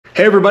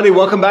Hey everybody,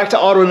 welcome back to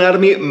Auto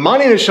Anatomy. My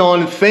name is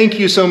Sean. Thank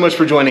you so much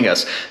for joining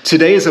us.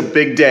 Today is a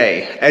big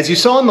day. As you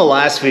saw in the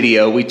last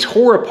video, we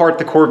tore apart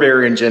the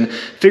Corvair engine,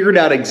 figured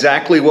out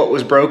exactly what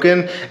was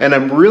broken, and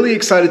I'm really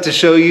excited to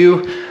show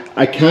you.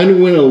 I kind of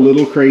went a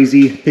little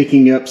crazy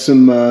picking up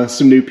some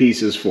new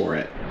pieces for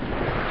it.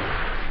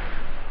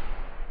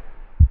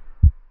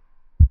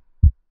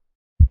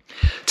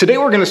 Today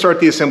we're going to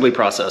start the assembly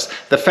process.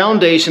 The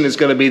foundation is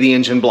going to be the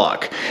engine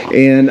block.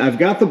 And I've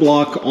got the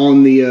block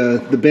on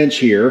the bench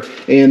here.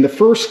 And the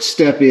first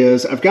step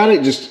is, I've got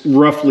it just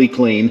roughly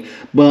clean.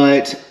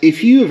 But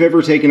if you have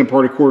ever taken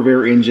apart a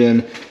Corvair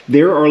engine,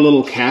 there are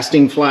little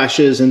casting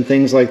flashes and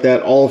things like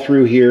that all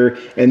through here.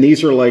 And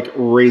these are like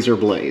razor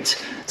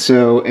blades.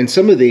 So, and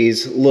some of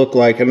these look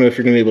like, I don't know if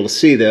you're going to be able to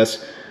see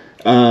this,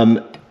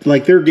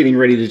 like they're getting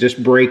ready to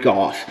just break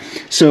off.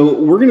 So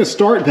we're going to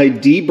start by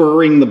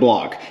deburring the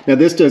block. Now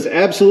this does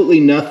absolutely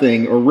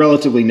nothing, or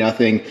relatively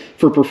nothing,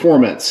 for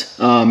performance.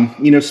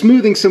 You know,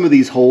 smoothing some of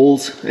these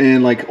holes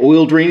and like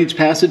oil drainage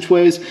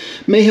passageways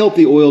may help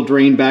the oil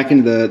drain back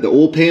into the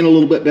oil pan a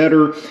little bit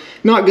better.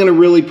 Not going to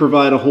really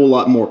provide a whole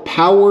lot more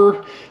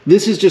power.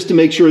 This is just to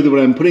make sure that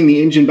when I'm putting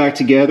the engine back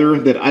together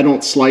that I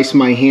don't slice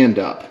my hand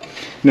up.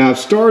 Now I've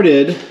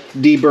started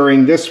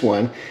deburring this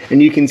one,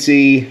 and you can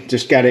see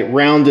just got it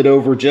rounded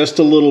over just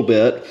a little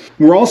bit.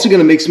 We're also going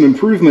to make some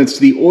improvements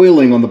to the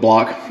oiling on the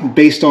block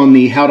based on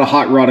the How to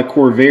Hot Rod a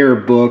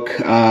Corvair book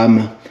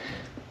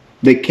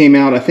that came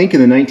out I think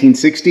in the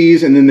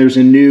 1960s, and then there's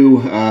a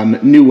new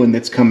one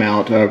that's come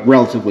out, a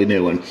relatively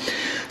new one.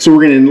 So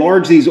we're going to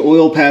enlarge these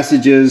oil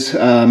passages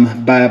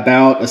by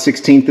about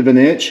 1/16 of an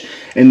inch,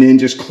 and then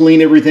just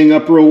clean everything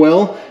up real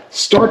well.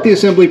 Start the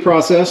assembly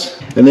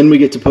process, and then we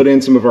get to put in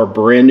some of our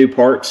brand new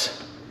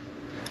parts.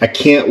 I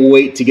can't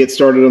wait to get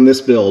started on this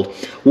build.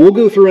 We'll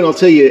go through and I'll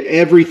tell you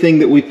everything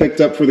that we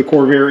picked up for the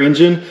Corvair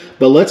engine,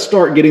 but let's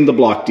start getting the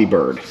block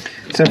deburred.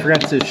 So I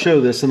forgot to show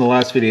this in the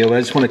last video, but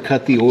I just want to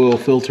cut the oil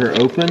filter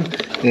open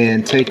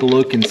and take a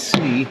look and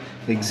see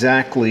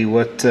exactly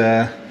what,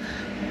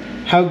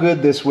 how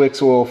good this Wix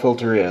oil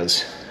filter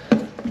is.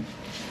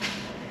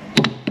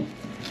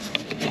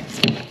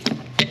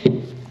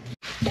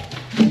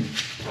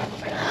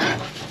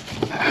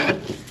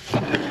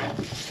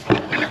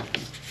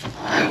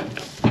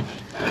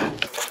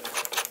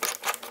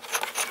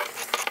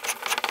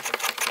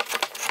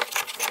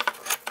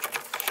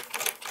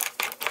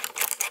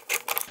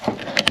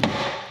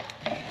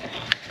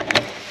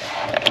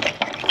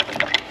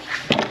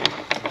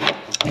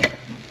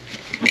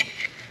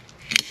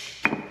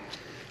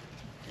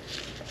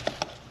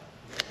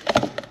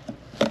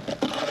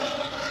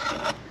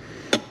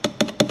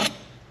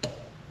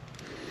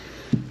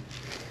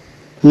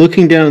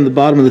 Looking down at the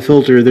bottom of the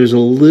filter, there's a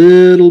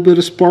little bit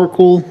of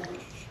sparkle,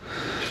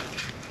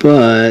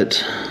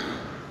 but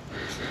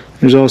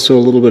there's also a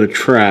little bit of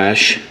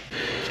trash.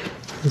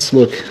 Let's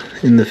look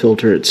in the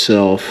filter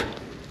itself.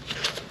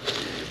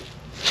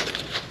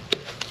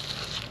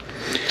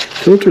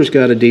 The filter's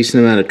got a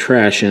decent amount of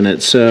trash in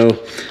it,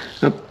 so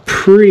I'm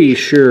pretty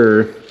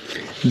sure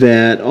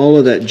that all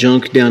of that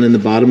junk down in the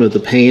bottom of the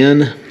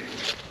pan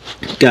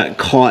got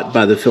caught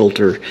by the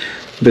filter,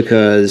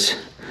 because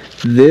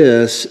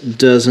this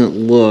doesn't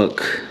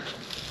look,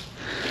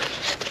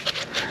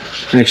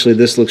 actually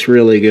this looks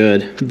really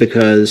good,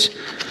 because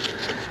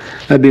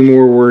I'd be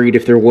more worried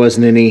if there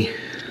wasn't any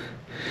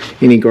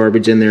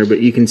garbage in there. But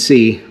you can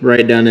see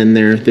right down in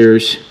there,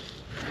 there's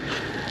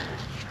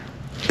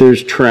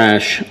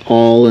trash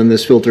all in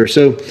this filter.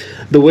 So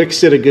the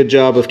Wix did a good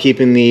job of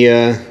keeping the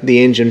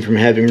engine from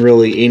having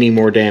really any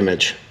more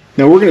damage.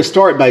 Now we're going to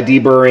start by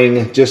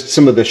deburring just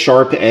some of the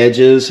sharp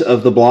edges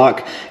of the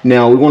block.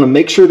 Now we want to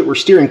make sure that we're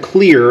steering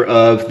clear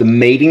of the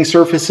mating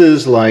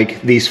surfaces,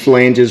 like these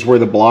flanges where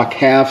the block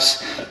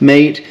halves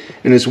mate,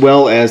 and as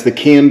well as the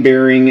cam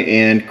bearing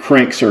and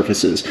crank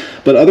surfaces.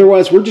 But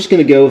otherwise we're just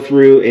going to go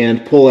through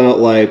and pull out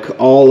like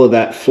all of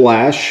that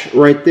flash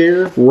right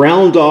there,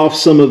 round off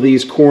some of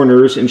these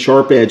corners and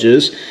sharp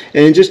edges,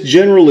 and just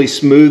generally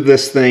smooth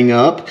this thing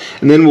up,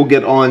 and then we'll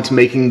get on to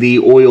making the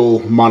oil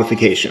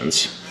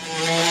modifications.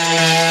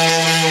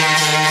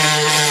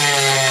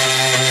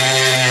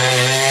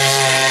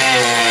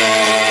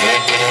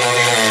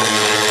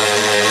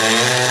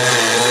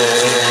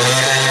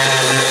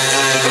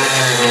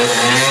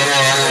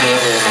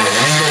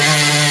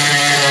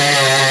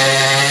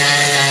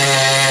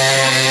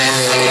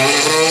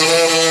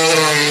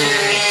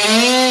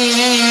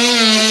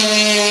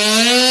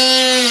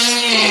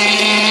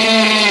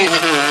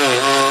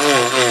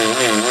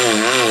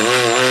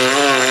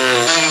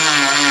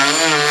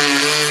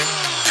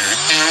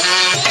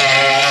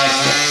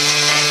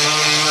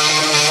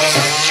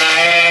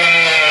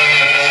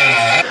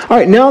 All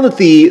right, now that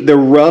the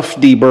rough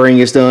deburring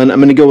is done, I'm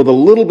going to go with a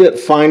little bit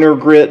finer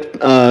grit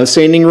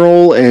sanding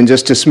roll, and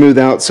just to smooth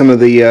out some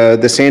of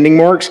the sanding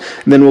marks.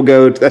 And then we'll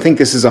go, I think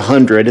this is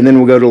 100, and then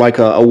we'll go to like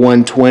a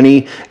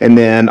 120, and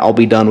then I'll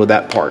be done with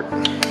that part.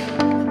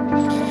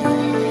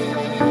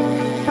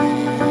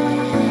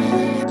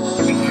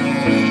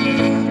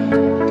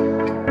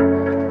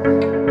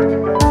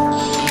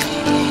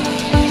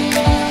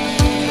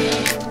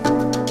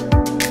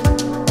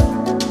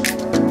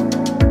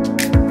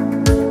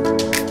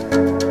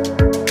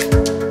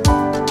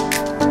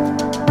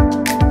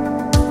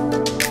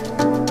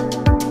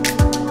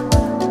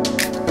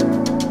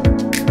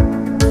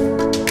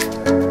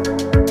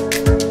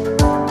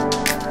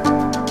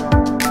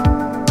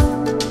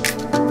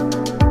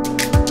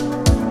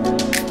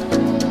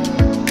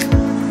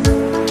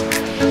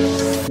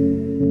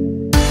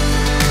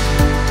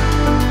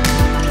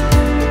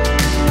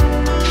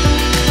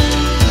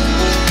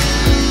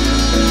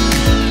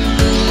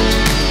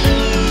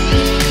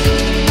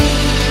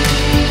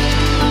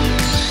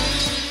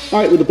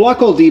 right, with the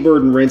block all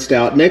deburred and rinsed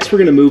out, next we're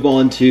going to move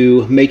on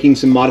to making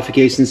some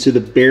modifications to the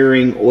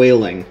bearing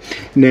oiling.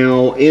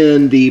 Now,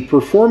 in the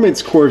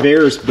Performance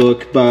Corvairs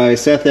book by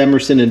Seth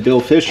Emerson and Bill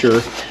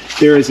Fisher,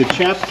 there is a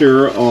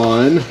chapter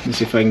on, let's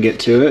see if I can get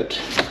to it.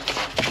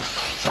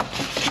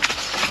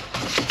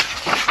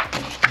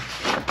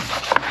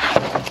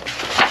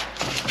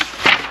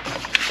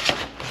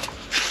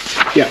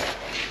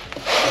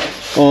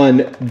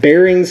 On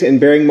bearings and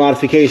bearing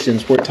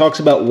modifications, where it talks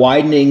about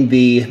widening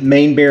the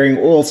main bearing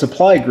oil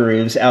supply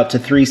grooves out to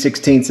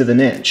 3/16 of an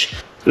inch.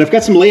 And I've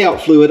got some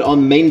layout fluid on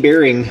the main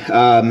bearing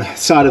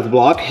side of the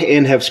block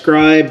and have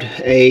scribed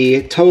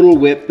a total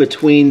width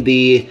between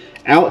the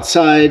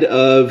outside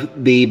of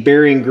the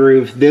bearing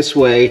groove this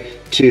way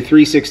to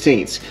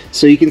 3/16.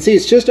 So you can see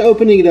it's just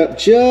opening it up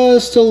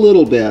just a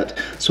little bit.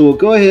 So we'll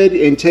go ahead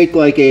and take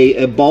like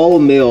a ball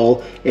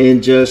mill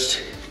and just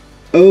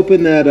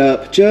open that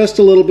up just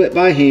a little bit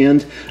by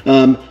hand,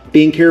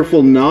 being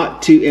careful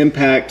not to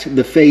impact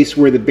the face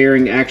where the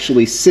bearing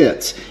actually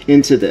sits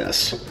into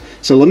this.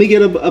 So let me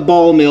get a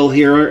ball mill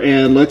here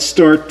and let's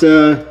start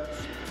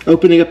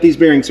opening up these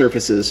bearing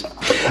surfaces.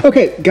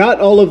 Okay, got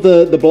all of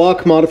the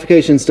block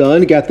modifications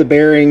done, got the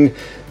bearing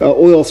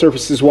oil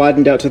surfaces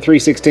widened out to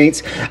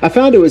 3/16. I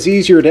found it was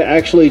easier to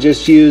actually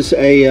just use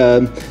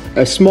a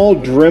small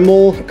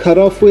Dremel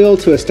cutoff wheel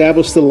to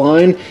establish the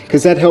line,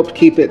 because that helped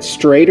keep it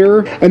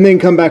straighter, and then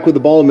come back with the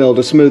ball mill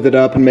to smooth it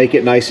up and make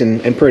it nice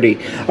and pretty.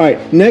 All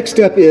right, next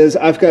step is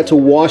I've got to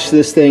wash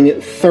this thing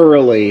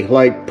thoroughly,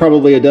 like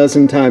probably a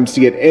dozen times, to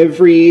get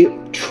every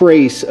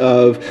trace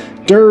of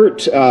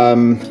dirt,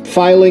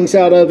 filings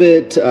out of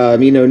it,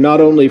 you know, not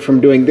only from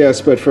doing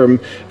this, but from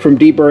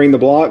deburring the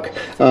block,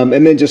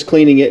 and then just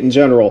cleaning it in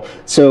general.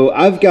 So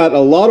I've got a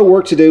lot of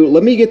work to do.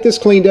 Let me get this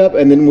cleaned up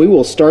and then we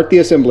will start the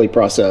assembly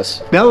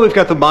process. Now that we've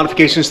got the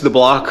modifications to the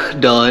block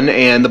done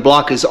and the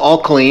block is all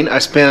clean, I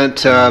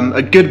spent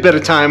a good bit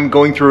of time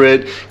going through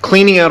it,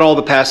 cleaning out all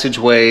the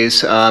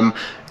passageways,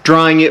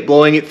 drying it,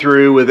 blowing it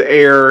through with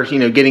air, you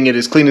know, getting it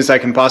as clean as I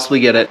can possibly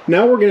get it.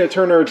 Now we're going to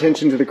turn our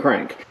attention to the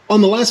crank.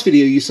 On the last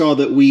video, you saw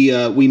that we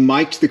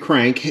mic'd the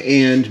crank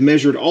and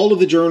measured all of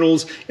the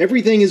journals.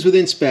 Everything is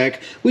within spec.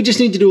 We just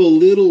need to do a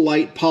little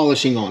light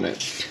polishing on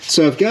it.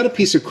 So I've got a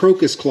piece of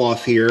crocus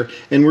cloth here,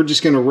 and we're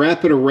just going to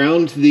wrap it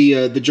around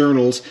the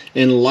journals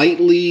and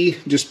lightly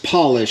just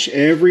polish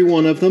every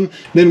one of them.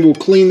 Then we'll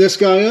clean this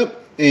guy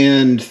up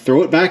and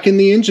throw it back in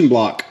the engine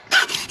block.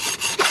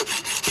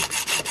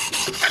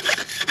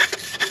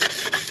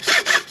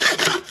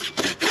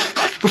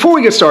 Before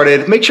we get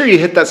started, make sure you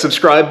hit that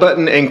subscribe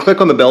button and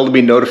click on the bell to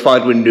be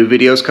notified when new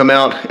videos come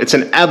out. It's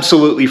an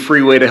absolutely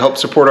free way to help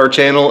support our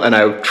channel, and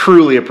I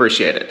truly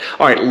appreciate it.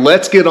 All right,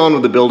 let's get on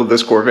with the build of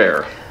this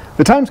Corvair.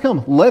 The time's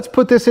come. Let's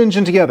put this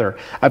engine together.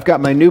 I've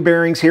got my new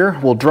bearings here.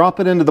 We'll drop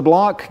it into the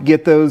block,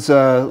 get those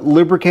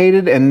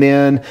lubricated, and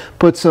then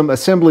put some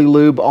assembly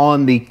lube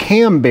on the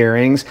cam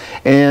bearings.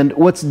 And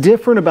what's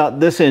different about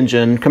this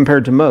engine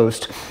compared to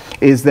most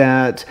is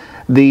that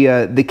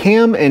the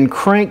cam and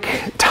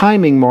crank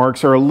timing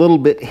marks are a little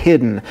bit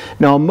hidden.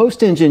 Now,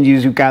 most engines,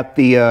 you've got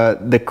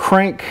the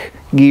crank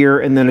gear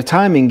and then a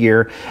timing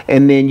gear,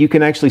 and then you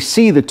can actually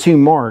see the two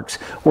marks,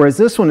 whereas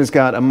this one has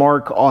got a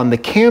mark on the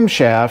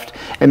camshaft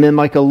and then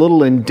like a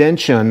little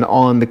indentation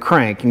on the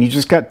crank, and you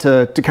just got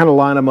to kind of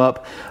line them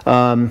up.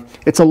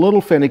 It's a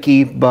little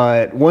finicky,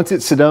 but once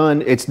it's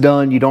done, it's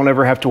done. You don't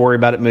ever have to worry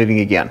about it moving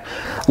again.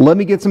 Let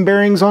me get some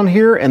bearings on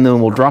here and then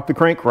we'll drop the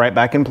crank right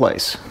back in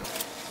place.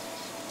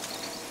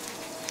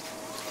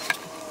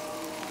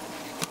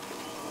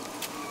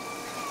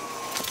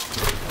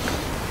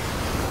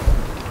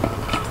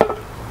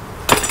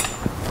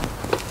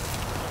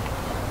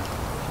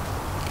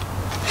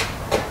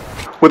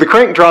 With the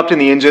crank dropped in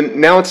the engine,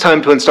 now it's time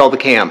to install the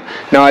cam.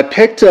 Now I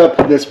picked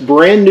up this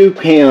brand new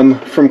cam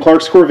from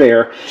Clark's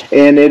Corvair,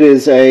 and it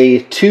is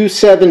a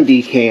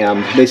 270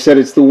 cam. They said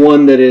it's the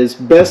one that is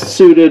best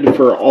suited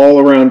for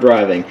all around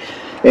driving.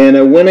 And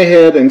I went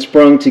ahead and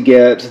sprung to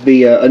get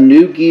a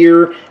new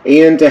gear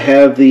and to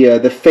have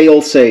the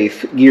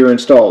fail-safe gear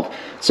installed.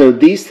 So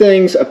these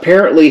things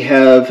apparently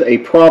have a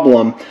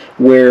problem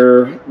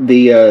where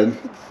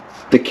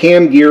the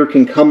cam gear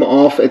can come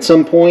off at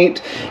some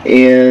point,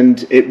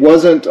 and it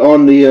wasn't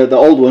on the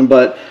old one,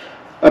 but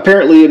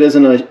apparently it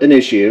isn't an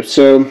issue.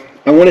 So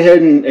I went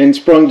ahead and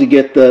sprung to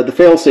get the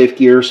fail-safe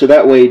gear, so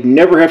that way you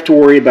never have to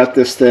worry about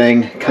this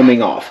thing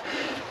coming off.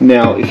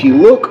 Now, if you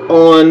look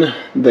on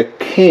the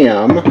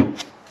cam,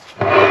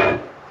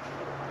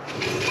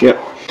 yep,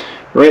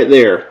 right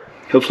there,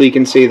 hopefully you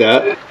can see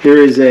that, there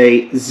is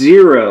a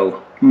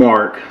 0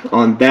 mark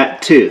on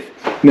that tooth.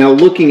 Now,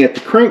 looking at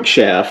the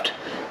crankshaft,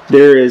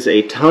 there is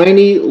a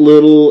tiny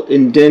little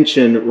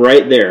indentation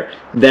right there.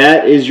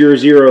 That is your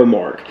 0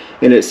 mark.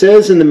 And it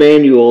says in the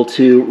manual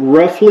to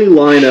roughly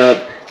line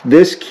up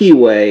this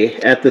keyway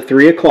at the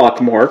 3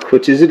 o'clock mark,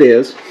 which is it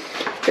is,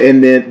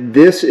 and then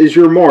this is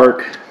your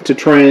mark to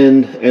try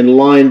and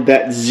line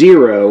that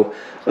 0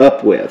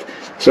 up with.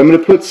 So I'm going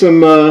to put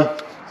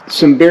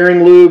some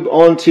bearing lube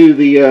onto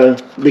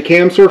the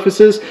cam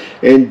surfaces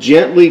and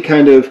gently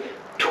kind of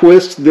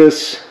twist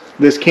this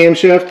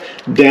camshaft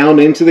down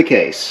into the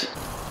case.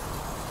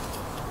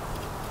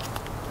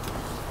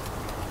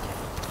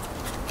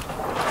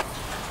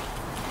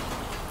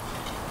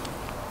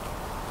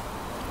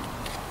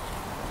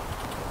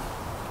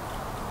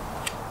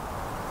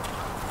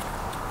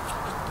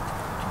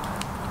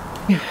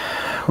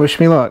 Wish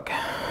me luck.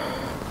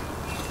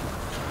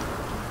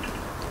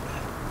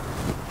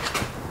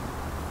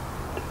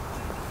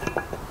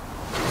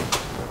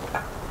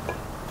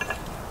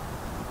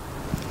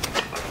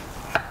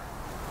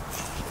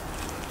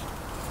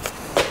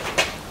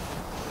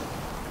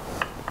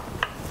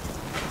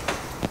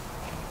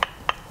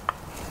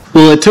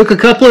 Well, it took a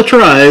couple of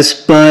tries,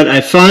 but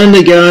I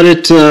finally got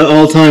it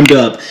all timed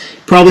up.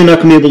 Probably not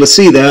going to be able to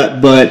see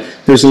that, but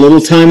there's a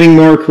little timing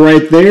mark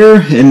right there,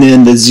 and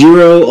then the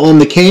 0 on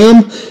the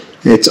cam.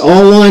 It's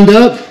all lined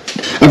up.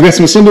 I've got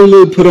some assembly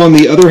lube put on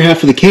the other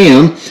half of the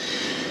cam.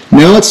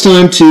 Now it's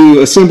time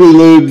to assembly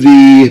lube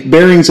the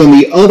bearings on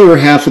the other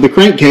half of the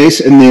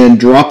crankcase and then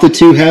drop the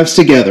two halves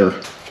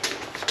together.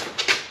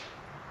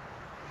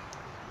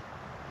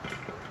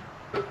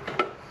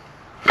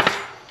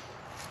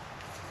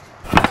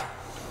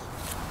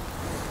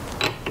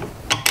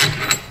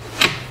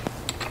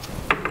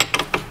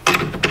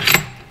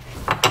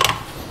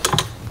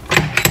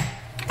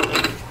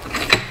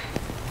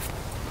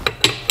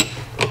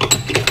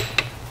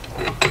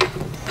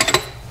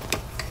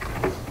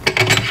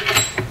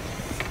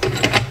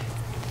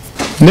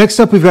 Next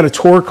up, we've got to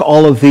torque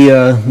all of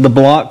the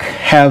block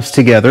halves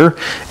together,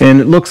 and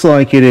it looks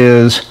like it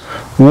is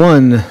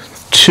 1,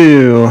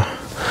 2,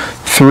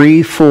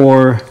 3,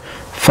 4,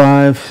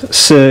 5,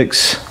 6,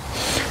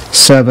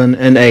 7,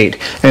 and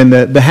 8. And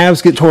the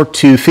halves get torqued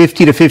to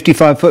 50 to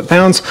 55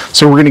 foot-pounds,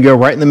 so we're going to go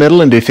right in the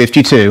middle and do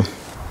 52.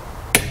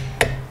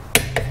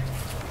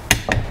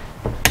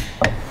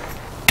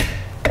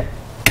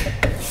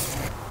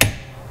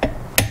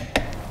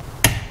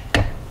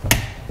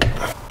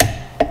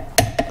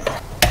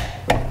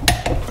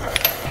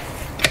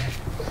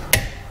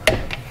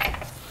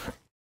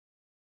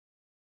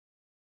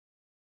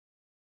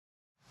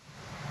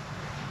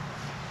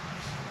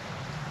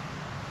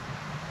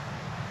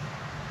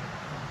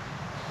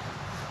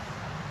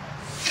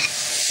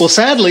 Well,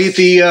 sadly,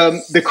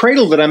 the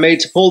cradle that I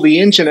made to pull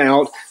the engine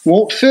out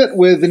won't fit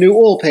with the new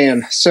oil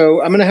pan.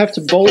 So I'm going to have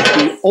to bolt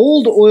the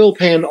old oil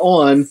pan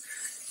on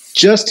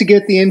just to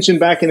get the engine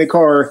back in the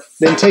car,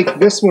 then take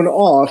this one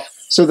off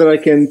so that I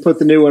can put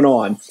the new one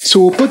on.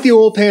 So we'll put the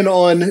oil pan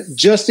on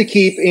just to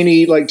keep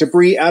any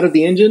debris out of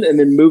the engine and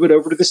then move it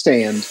over to the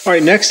stand. All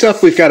right, next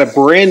up, we've got a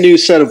brand new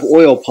set of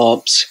oil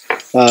pumps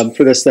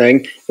for this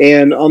thing.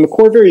 And on the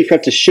Corvair, you've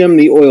got to shim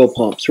the oil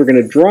pumps. We're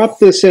going to drop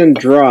this in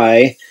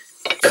dry,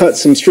 cut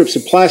some strips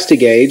of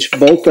plastic gauge,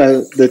 bolt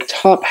the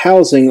top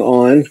housing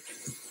on,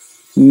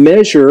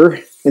 measure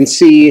and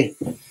see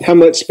how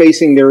much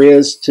spacing there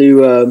is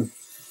to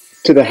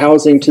the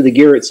housing to the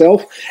gear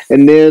itself,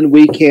 and then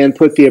we can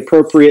put the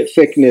appropriate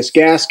thickness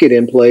gasket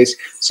in place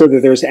so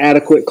that there's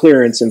adequate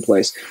clearance in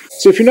place.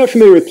 So if you're not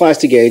familiar with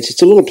plastic gauge,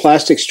 it's a little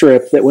plastic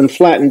strip that when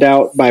flattened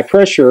out by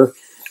pressure,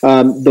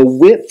 the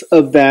width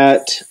of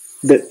that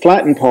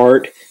flattened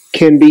part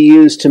can be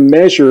used to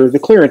measure the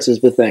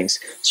clearances with things.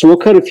 So we'll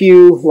cut a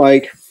few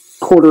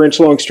 1/4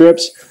 inch long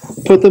strips,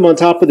 put them on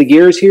top of the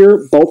gears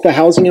here, bolt the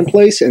housing in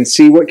place, and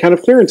see what kind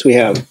of clearance we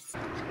have.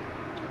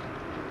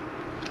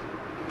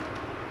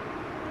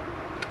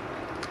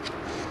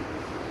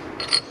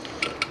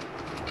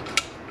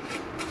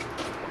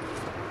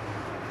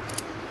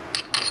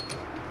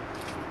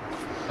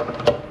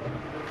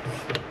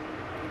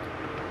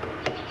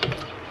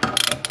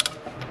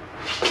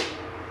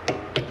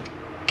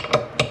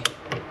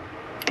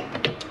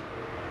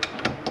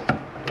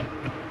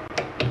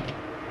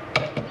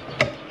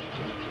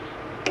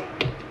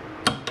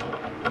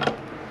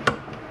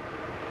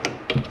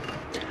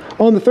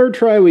 On the third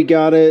try, we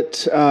got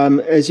it.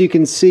 As you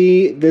can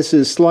see, this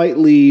is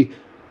slightly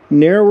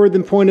narrower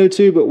than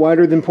 0.02, but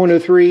wider than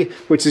 0.03,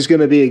 which is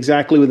going to be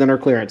exactly within our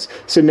clearance.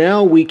 So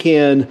now we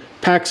can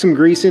pack some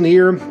grease in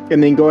here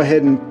and then go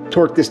ahead and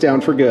torque this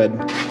down for good.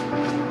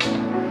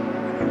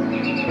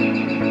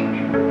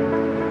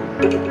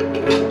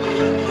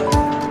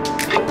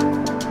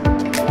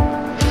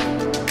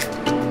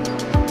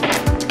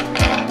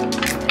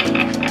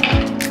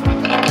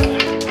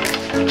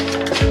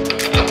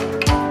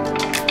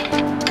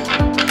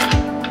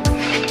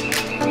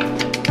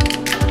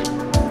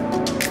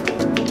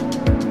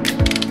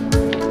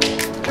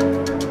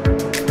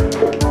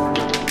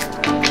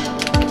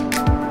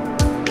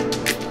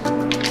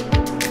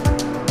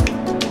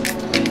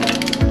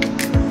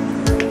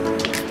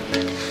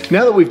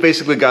 Now that we've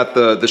basically got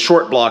the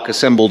short block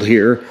assembled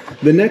here,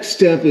 the next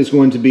step is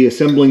going to be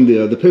assembling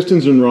the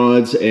pistons and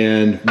rods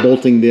and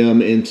bolting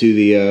them into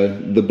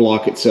the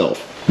block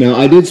itself. Now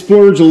I did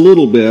splurge a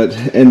little bit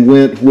and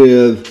went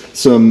with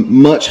some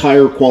much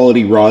higher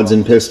quality rods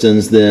and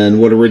pistons than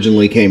what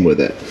originally came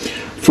with it.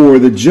 For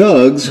the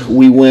jugs,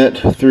 we went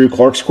through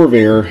Clark's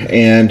Corvair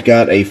and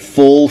got a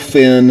full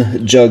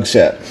fin jug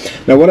set.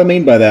 Now what I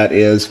mean by that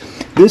is,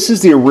 this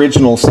is the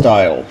original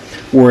style,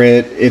 where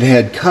it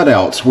had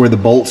cutouts where the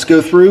bolts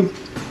go through.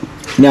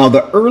 Now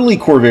the early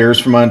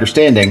Corvairs, from my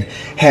understanding,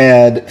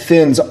 had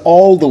fins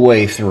all the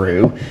way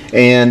through,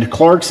 and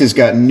Clark's has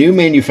got new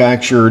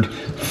manufactured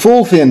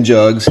full fin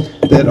jugs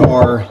that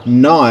are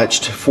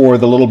notched for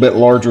the little bit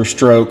larger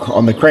stroke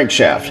on the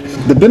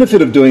crankshaft. The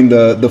benefit of doing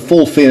the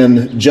full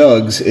fin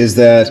jugs is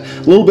that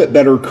a little bit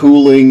better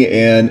cooling,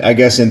 and I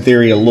guess in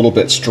theory a little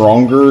bit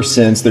stronger,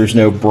 since there's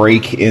no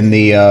break in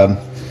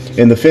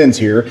the fins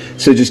here,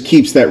 so it just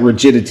keeps that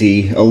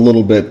rigidity a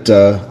little bit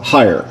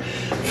higher.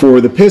 For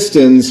the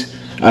pistons,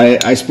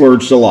 I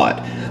splurged a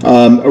lot.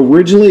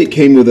 Originally it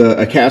came with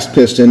a cast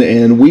piston,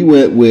 and we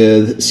went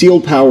with Seal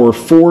Power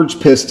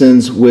forged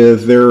pistons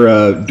with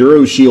their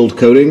Duro Shield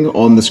coating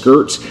on the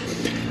skirts.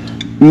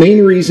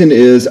 Main reason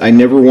is I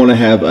never want to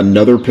have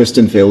another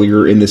piston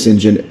failure in this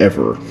engine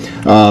ever.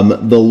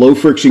 The low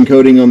friction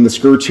coating on the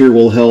skirts here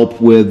will help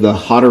with the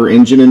hotter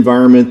engine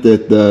environment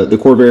that the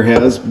Corvair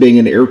has, being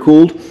an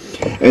air-cooled.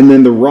 And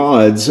then the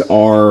rods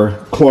are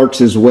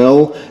Clark's as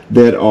well,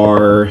 that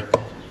are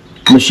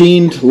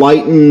machined,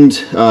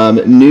 lightened,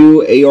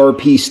 new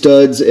ARP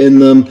studs in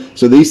them.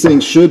 So these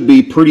things should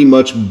be pretty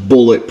much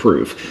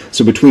bulletproof.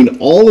 So between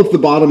all of the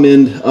bottom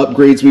end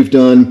upgrades we've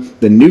done,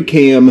 the new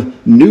cam,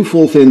 new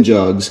full fin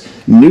jugs,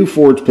 new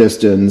forged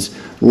pistons,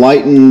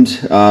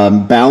 lightened,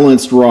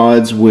 balanced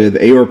rods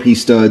with ARP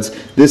studs,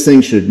 this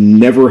thing should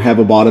never have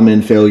a bottom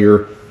end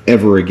failure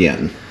ever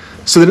again.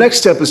 So the next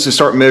step is to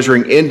start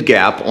measuring end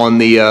gap on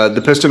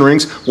the piston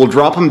rings. We'll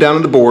drop them down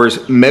in the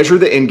bores, measure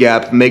the end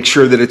gap, make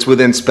sure that it's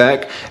within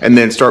spec, and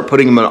then start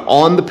putting them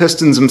on the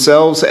pistons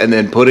themselves, and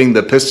then putting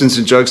the pistons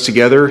and jugs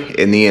together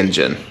in the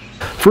engine.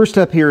 First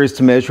step here is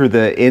to measure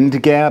the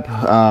end gap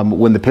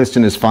when the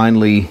piston is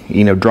finally,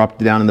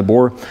 dropped down in the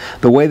bore.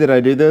 The way that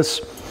I do this,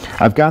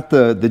 I've got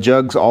the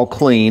jugs all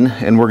clean,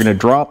 and we're going to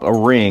drop a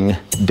ring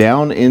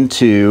down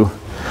into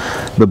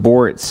the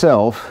bore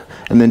itself.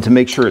 And then to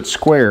make sure it's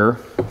square,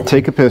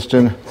 take a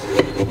piston,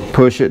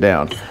 push it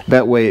down.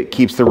 That way it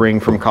keeps the ring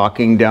from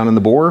cocking down in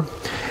the bore.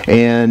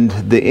 And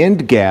the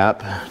end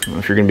gap, I don't know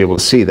if you're going to be able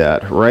to see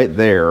that, right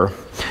there,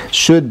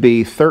 should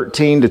be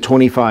 13 to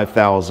 25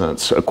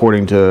 thousandths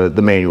according to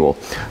the manual.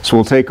 So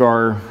we'll take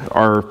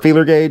our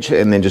feeler gauge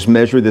and then just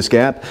measure this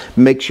gap,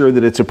 make sure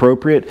that it's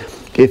appropriate.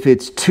 If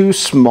it's too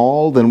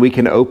small, then we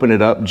can open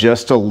it up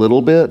just a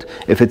little bit.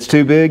 If it's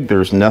too big,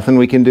 there's nothing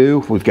we can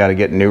do. We've got to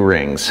get new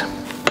rings.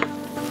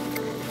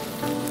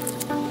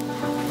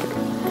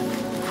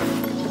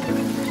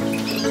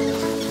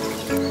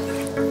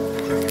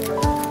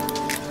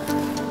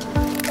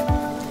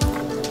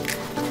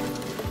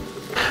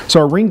 So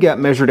our ring gap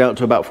measured out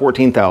to about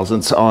 14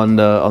 thousandths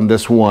on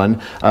this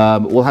one.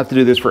 We'll have to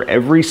do this for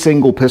every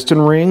single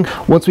piston ring.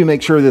 Once we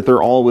make sure that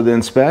they're all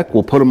within spec,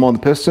 we'll put them on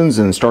the pistons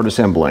and start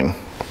assembling.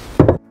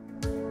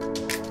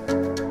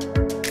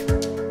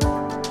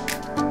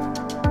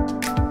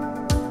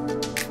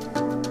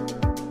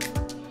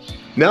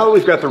 Now that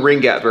we've got the ring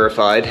gap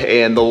verified,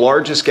 and the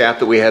largest gap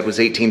that we had was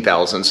 18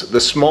 thousandths,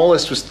 the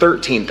smallest was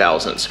 13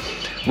 thousandths.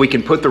 We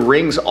can put the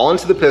rings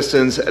onto the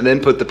pistons, and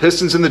then put the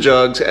pistons in the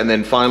jugs, and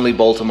then finally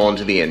bolt them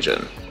onto the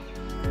engine.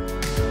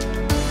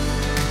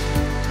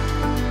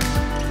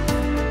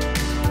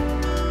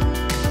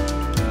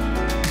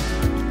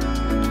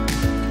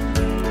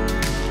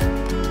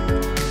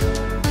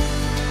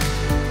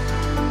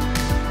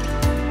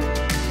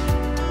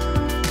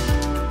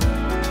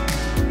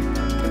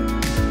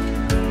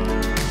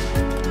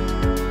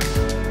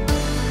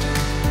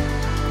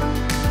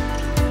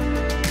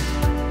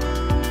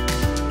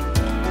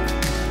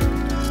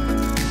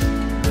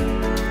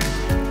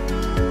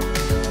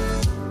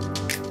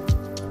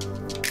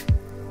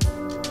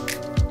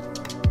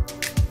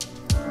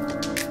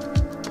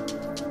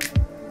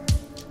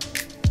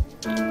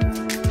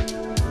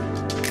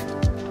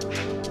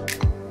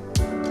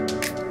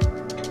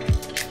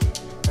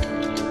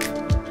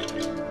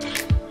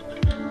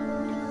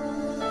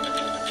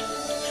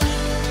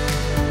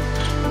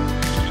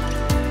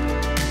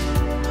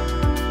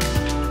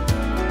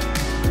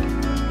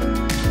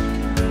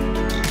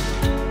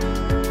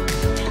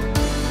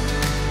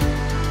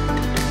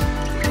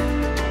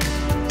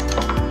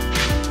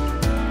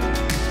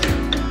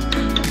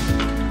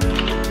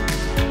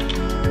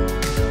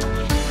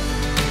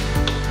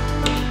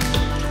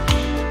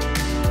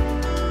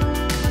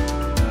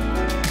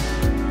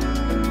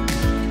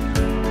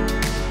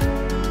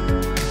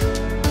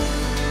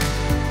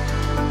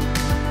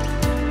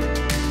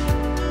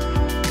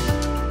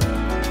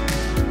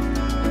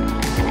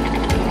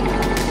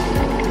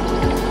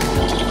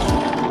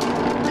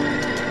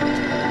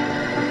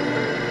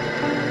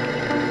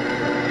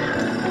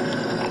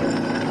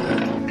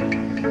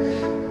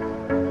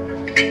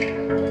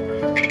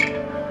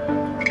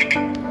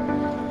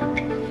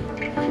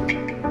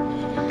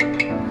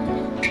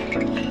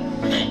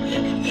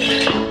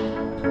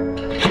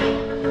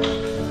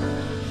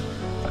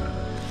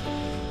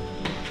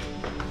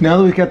 Now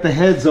that we've got the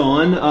heads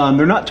on,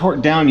 they're not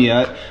torqued down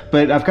yet,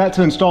 but I've got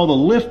to install the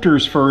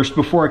lifters first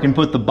before I can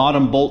put the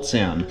bottom bolts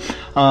in.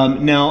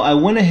 Now I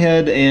went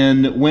ahead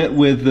and went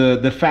with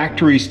the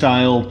factory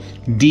style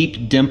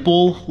deep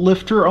dimple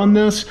lifter on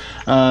this.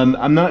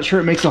 I'm not sure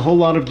it makes a whole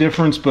lot of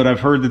difference, but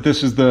I've heard that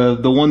this is the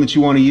one that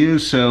you want to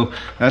use, so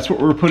that's what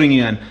we're putting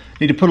in.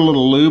 Need to put a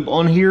little lube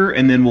on here,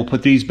 and then we'll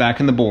put these back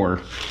in the bore.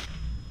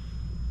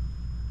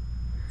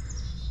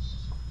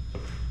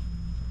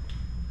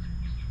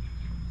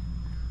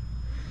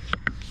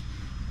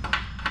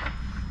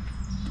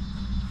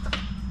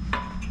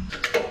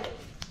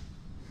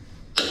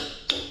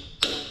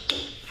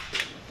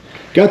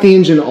 Got the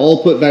engine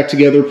all put back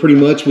together pretty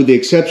much with the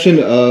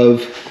exception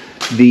of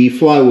the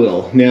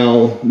flywheel.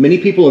 Now, many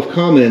people have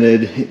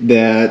commented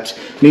that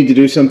need to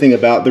do something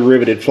about the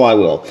riveted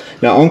flywheel.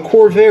 Now, on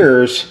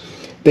Corvairs,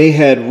 they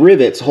had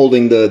rivets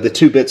holding the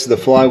two bits of the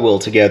flywheel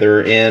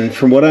together, and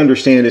from what I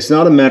understand, it's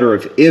not a matter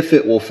of if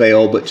it will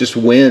fail, but just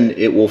when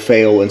it will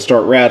fail and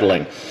start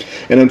rattling.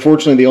 And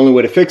unfortunately, the only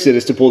way to fix it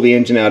is to pull the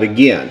engine out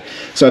again.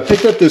 So I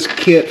picked up this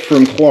kit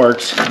from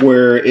Clark's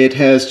where it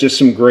has just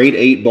some grade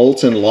 8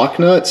 bolts and lock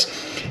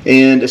nuts.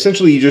 And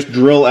essentially you just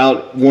drill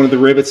out one of the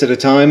rivets at a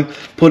time,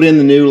 put in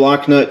the new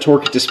lock nut,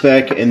 torque it to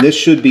spec, and this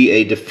should be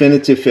a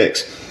definitive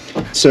fix.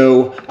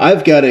 So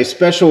I've got a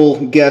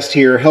special guest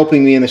here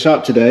helping me in the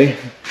shop today.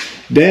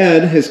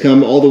 Dad has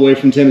come all the way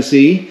from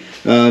Tennessee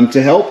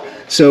to help.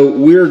 So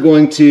we're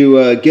going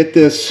to get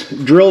this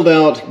drilled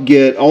out,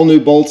 get all new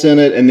bolts in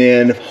it, and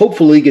then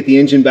hopefully get the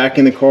engine back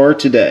in the car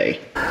today.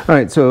 All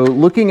right, so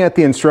looking at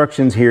the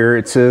instructions here,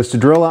 it says to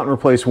drill out and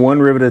replace one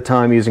rivet at a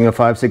time using a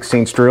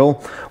 5/16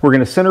 drill. We're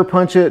going to center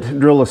punch it,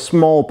 drill a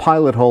small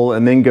pilot hole,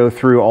 and then go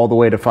through all the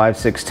way to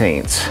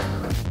 5/16.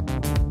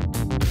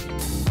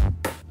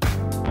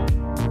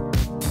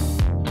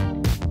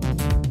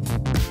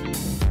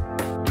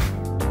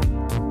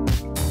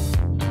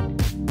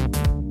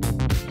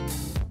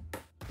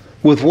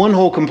 With one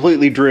hole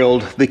completely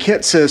drilled, the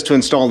kit says to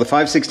install the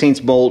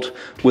 5/16 bolt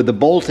with the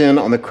bolt in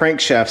on the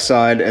crankshaft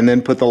side and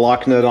then put the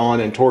lock nut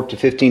on and torque to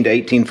 15 to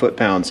 18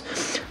 foot-pounds.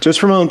 Just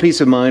for my own peace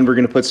of mind, we're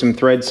going to put some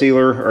thread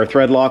sealer or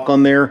thread lock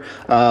on there.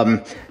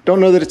 Don't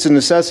know that it's a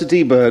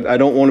necessity, but I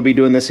don't want to be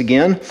doing this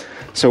again.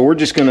 So we're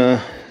gonna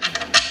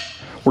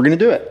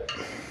do it.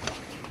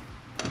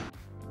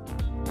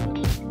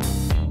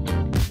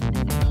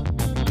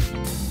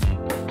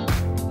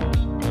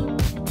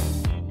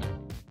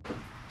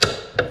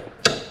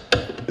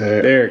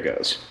 There it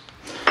goes.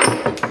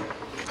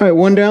 All right,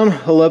 one down,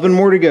 11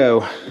 more to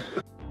go.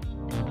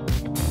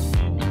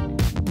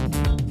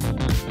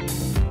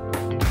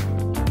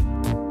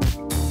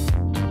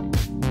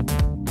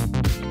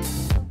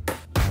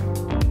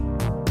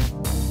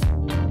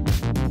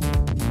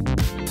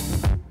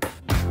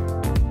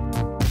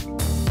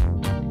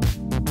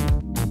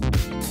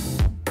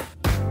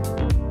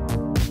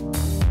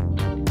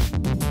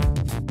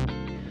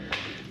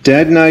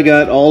 Dad and I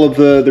got all of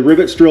the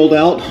rivets drilled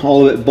out,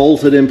 all of it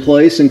bolted in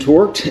place and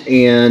torqued,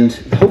 and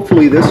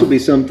hopefully this will be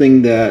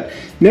something that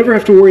never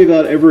have to worry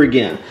about ever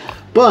again.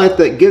 But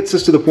that gets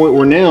us to the point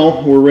where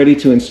now we're ready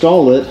to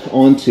install it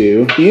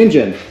onto the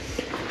engine.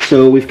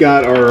 So we've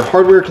got our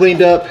hardware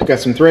cleaned up, got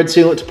some thread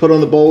sealant to put on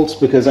the bolts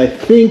because I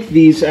think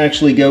these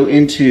actually go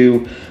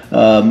into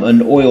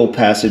an oil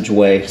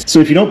passageway. So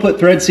if you don't put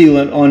thread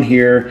sealant on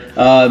here,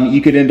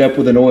 you could end up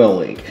with an oil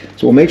leak.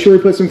 So we'll make sure we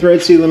put some thread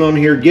sealant on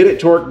here, get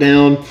it torqued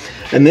down,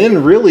 and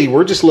then really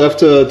we're just left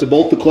to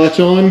bolt the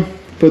clutch on,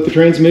 put the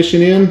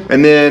transmission in,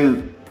 and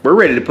then we're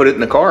ready to put it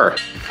in the car.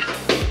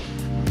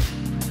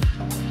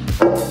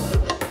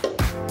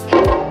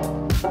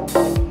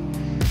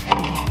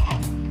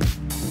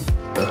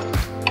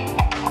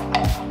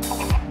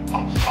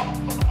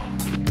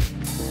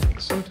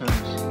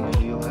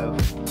 Sometimes you'll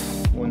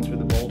have ones where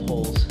the bolt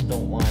holes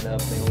don't line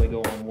up, they only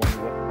go on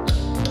one way.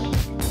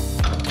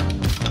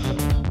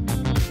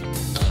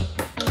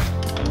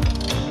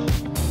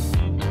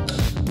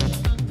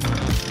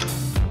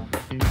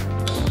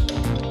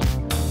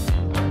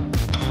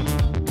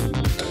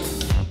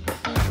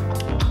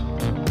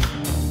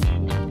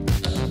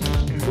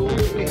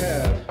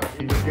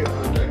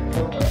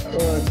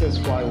 Well, it says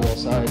flywheel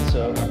side,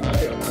 so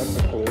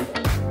that's cool.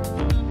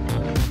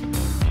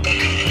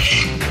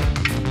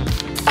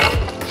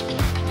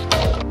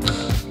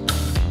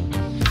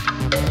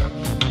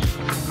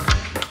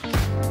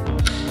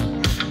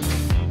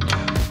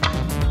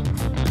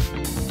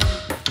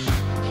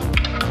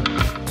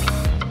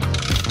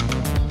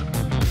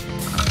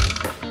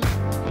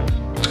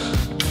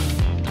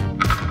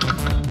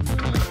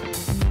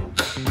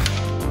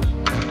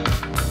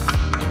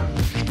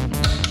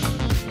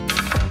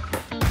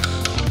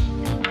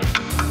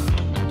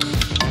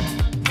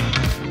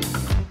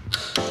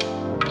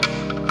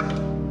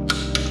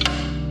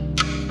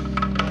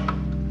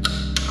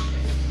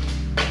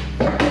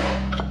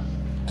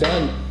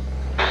 Done.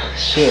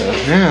 So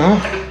now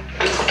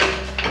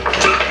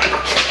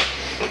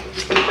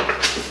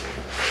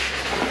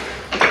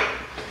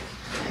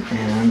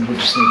and we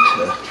just need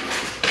to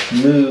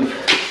move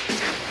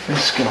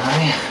this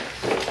guy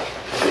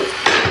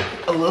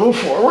a little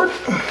forward.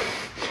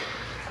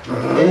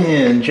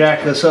 And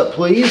jack this up,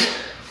 please.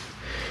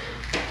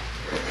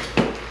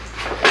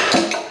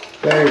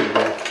 There you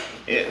go.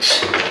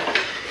 It's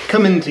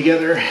coming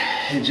together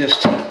and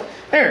just,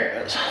 there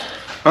it goes.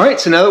 All right,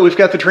 so now that we've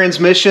got the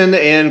transmission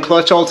and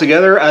clutch all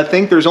together, I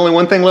think there's only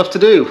one thing left to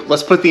do.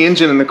 Let's put the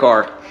engine in the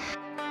car.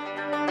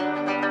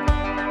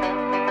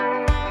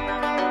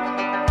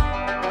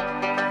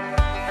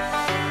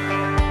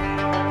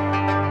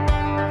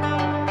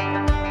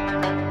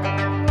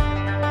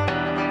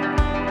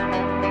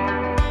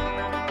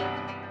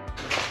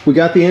 We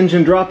got the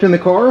engine dropped in the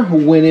car,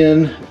 went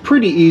in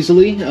pretty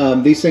easily.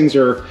 These things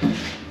are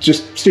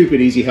just stupid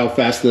easy how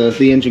fast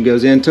the engine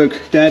goes in. Took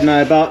Dad and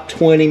I about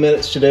 20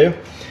 minutes to do.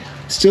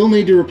 Still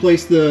need to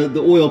replace the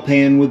oil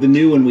pan with the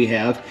new one we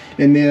have,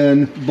 and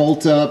then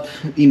bolt up,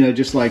 you know,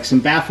 just like some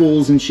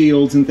baffles and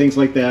shields and things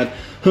like that.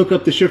 Hook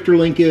up the shifter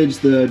linkage,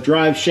 the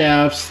drive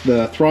shafts,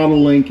 the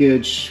throttle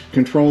linkage,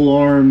 control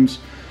arms,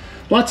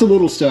 lots of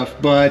little stuff.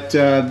 But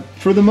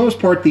for the most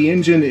part, the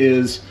engine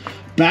is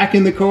back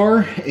in the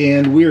car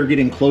and we are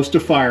getting close to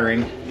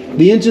firing.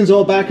 The engine's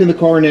all back in the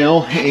car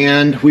now,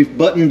 and we've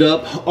buttoned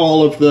up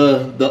all of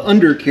the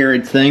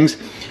undercarriage things,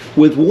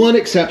 with one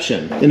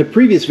exception. In a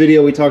previous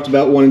video we talked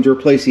about wanting to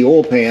replace the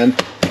oil pan,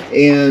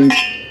 and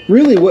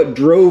really what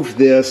drove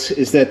this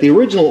is that the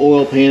original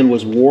oil pan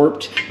was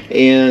warped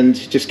and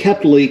just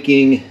kept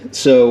leaking.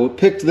 So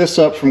picked this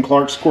up from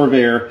Clark's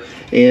Corvair,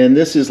 and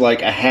this is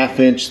like a 1/2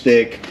 inch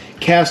thick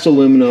cast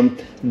aluminum.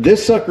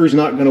 This sucker's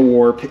not going to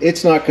warp,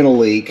 it's not going to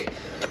leak.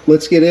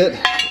 Let's get it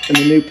and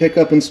the new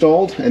pickup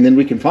installed, and then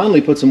we can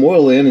finally put some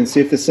oil in and see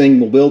if this thing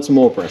will build some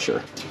oil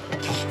pressure.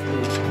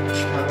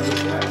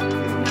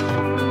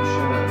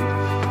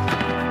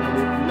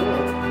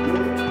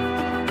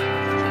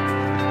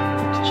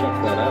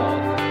 Check that out.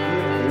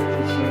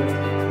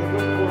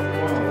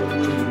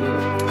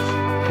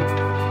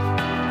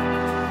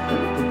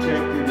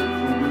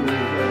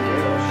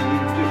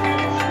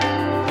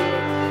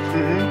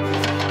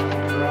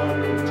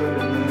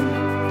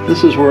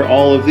 This is where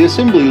all of the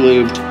assembly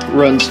lube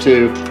runs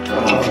to.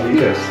 Oh,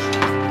 yes.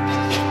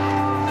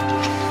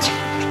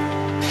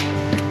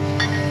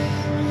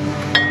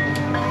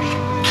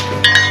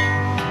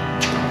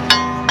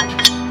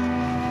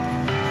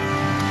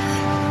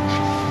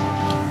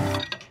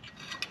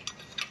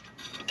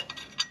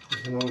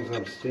 As long as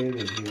I'm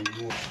standing here.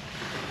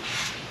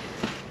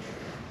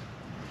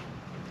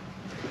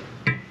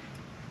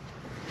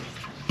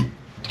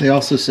 They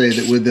also say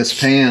that with this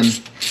pan,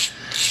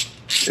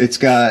 it's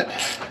got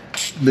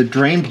the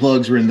drain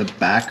plugs are in the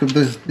back of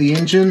the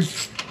engine,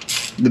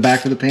 the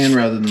back of the pan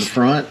rather than the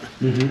front.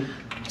 Mm-hmm.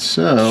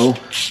 So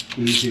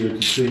Easier to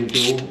change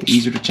oil.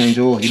 easier to change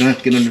oil. You don't have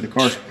to get under the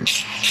car.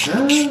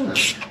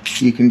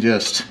 You can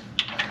just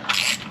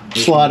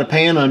slide a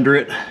pan under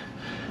it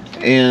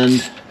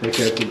and Take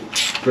out the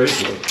drain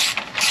plug.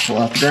 pull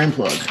out the drain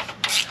plug.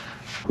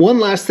 One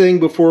last thing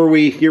before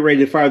we get ready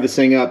to fire this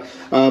thing up.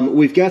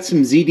 We've got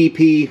some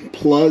ZDP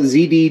plus,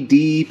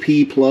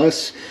 ZDDP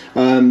plus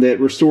that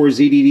restores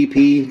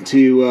ZDDP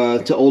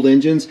to old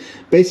engines.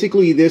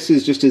 Basically, this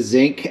is just a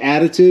zinc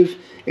additive,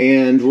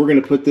 and we're going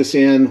to put this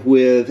in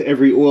with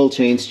every oil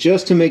change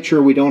just to make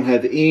sure we don't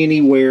have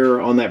any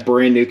wear on that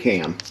brand new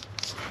cam.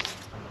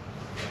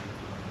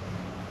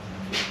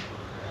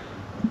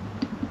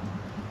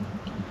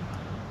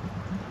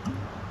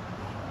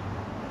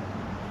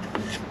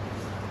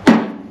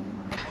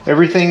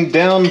 Everything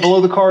down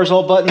below the car is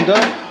all buttoned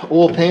up,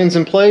 oil pan's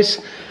in place.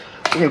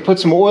 We're going to put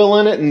some oil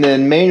in it and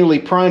then manually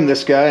prime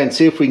this guy and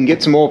see if we can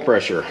get some oil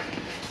pressure.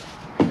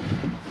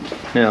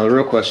 Now the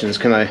real question is,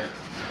 can I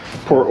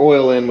pour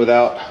oil in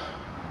without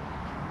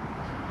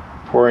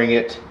pouring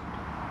it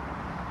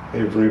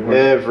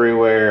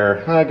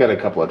everywhere? I got a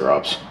couple of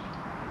drops.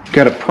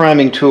 Got a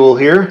priming tool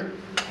here.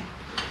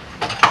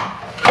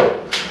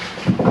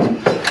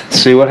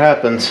 Let's see what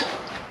happens.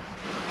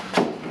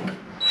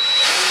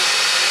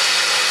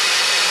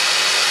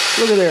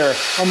 Look at there,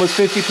 almost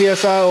 50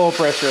 psi oil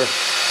pressure.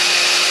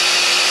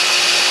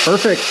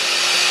 Perfect.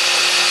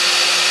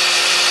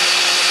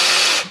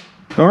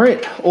 All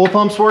right, oil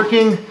pump's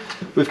working.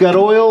 We've got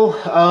oil.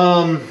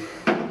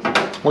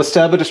 Let's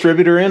stab a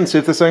distributor in and see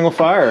if this thing will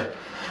fire.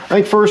 I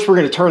think first we're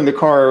going to turn the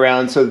car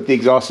around so that the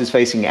exhaust is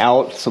facing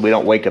out so we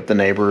don't wake up the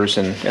neighbors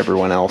and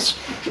everyone else.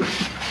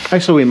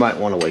 Actually, we might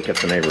want to wake up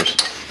the neighbors.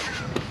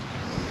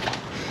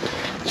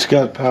 It's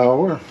got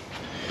power.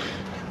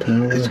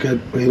 It's got,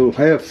 it'll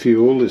have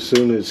fuel as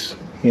soon as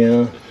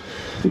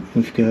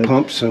We've got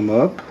pump some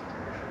up.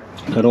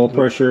 Got oil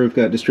pressure, we've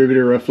got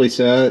distributor roughly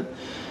set.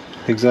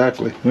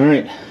 Exactly. All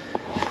right.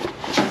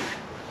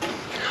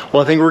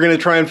 Well, I think we're going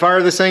to try and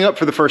fire this thing up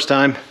for the first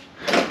time.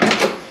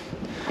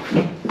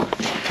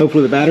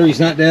 Hopefully the battery's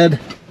not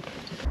dead.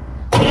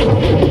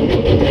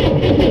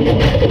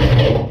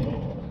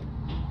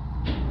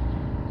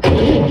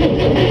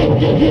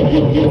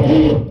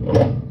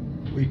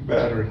 Weak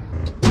battery.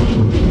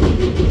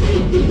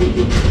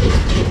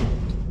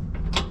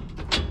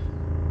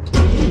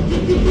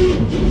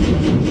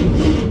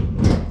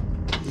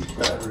 Weak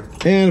battery.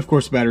 And of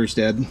course the battery's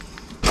dead.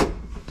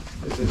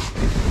 Is it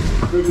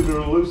figured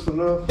to loose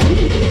enough?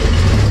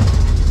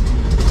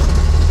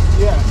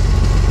 Yeah.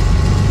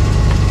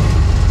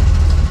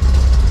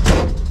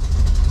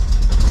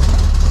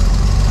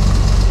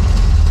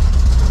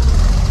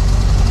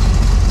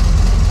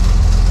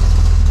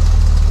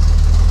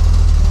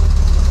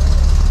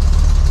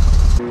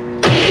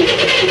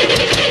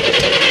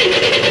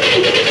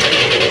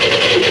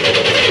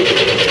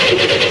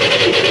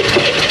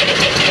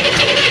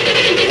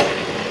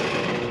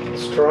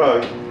 Let's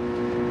try.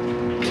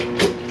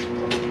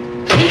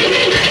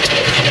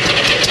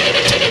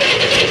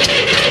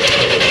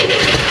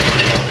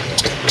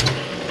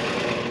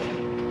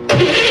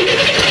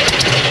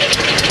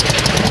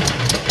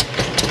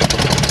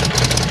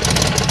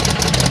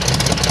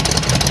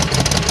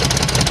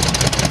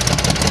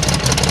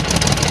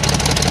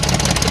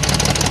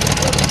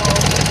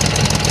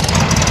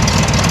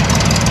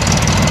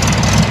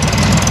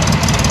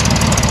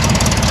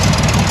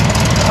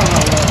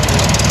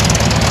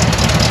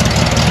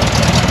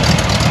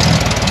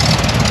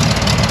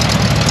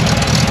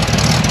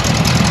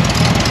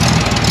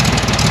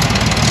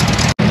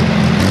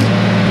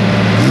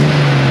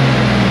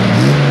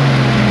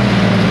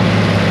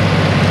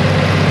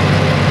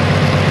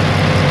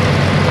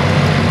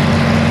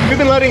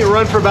 Letting it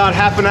run for about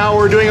half an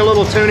hour, doing a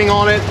little tuning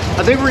on it.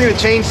 I think we're going to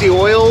change the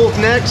oil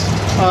next.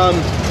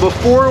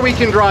 Before we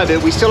can drive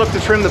it, we still have to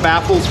trim the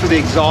baffles for the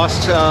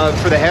exhaust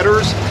for the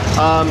headers,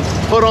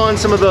 put on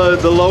some of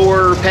the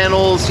lower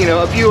panels, you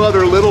know, a few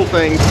other little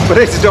things, but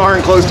it's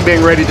darn close to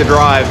being ready to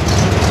drive,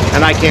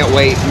 and I can't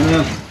wait.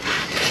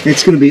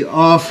 It's going to be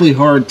awfully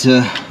hard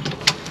to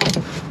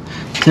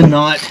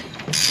not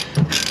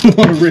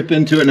want to rip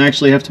into it and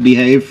actually have to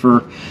behave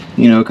for,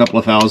 you know, a couple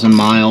of thousand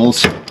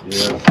miles.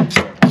 Yeah.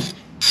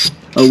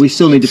 Oh, we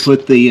still need to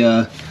put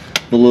the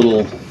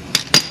little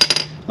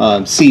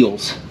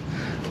seals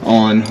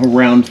on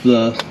around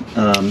the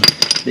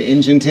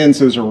engine tins.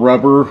 Those are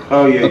rubber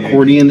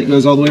accordion that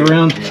goes all the way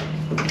around. Yeah.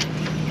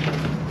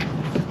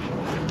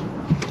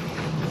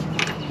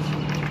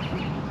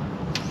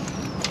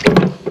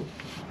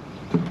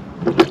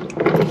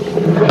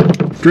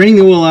 Draining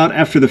the oil out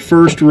after the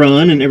first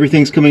run and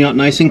everything's coming out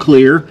nice and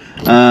clear.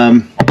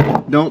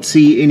 Don't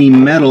see any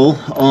metal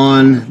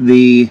on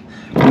the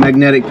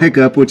magnetic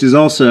pickup, which is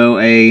also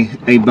a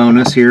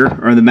bonus here,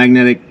 or the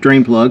magnetic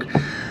drain plug.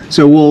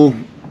 So we'll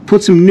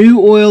put some new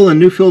oil and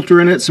new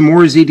filter in it, some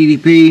more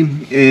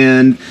ZDDP,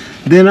 and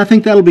then I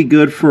think that'll be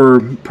good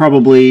for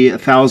probably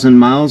 1,000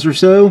 miles or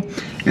so,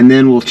 and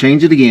then we'll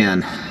change it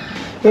again.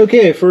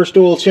 Okay, first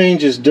oil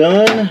change is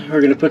done.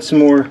 We're going to put some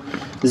more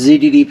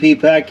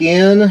ZDDP back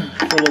in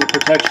for a little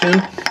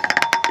protection.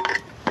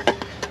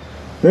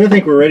 Then I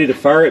think we're ready to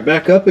fire it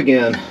back up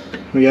again.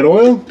 We got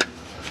oil,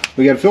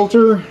 we got a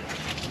filter,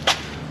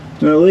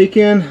 no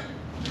leaking.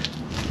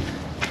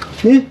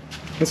 Yeah,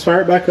 let's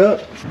fire it back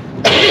up.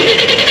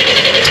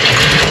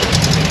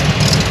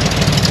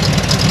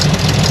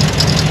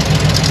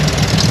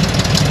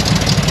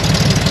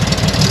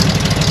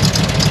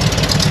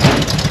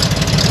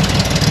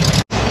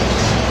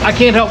 I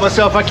can't help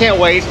myself, I can't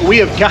wait. We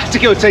have got to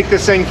go take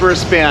this thing for a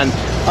spin.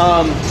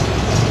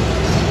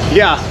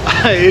 Yeah,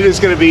 it is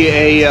going to be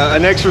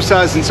an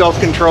exercise in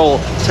self-control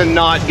to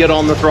not get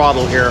on the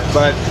throttle here,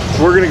 but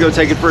we're going to go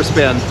take it for a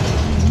spin.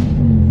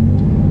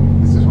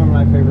 This is one of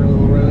my favorite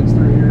little roads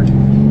through here.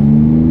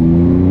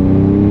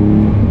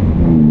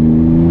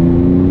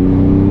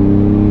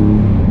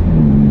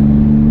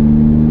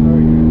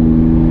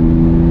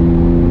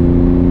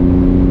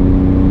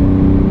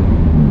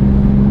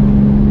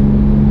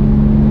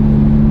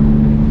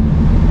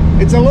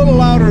 It's a little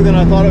louder than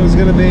I thought it was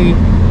going to be,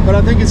 but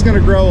I think it's going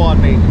to grow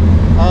on me.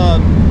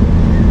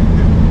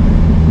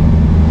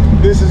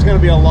 This is going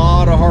to be a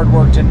lot of hard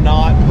work to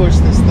not push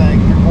this thing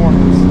through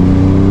corners.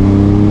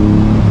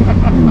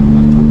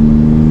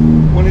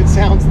 When it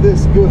sounds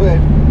this good.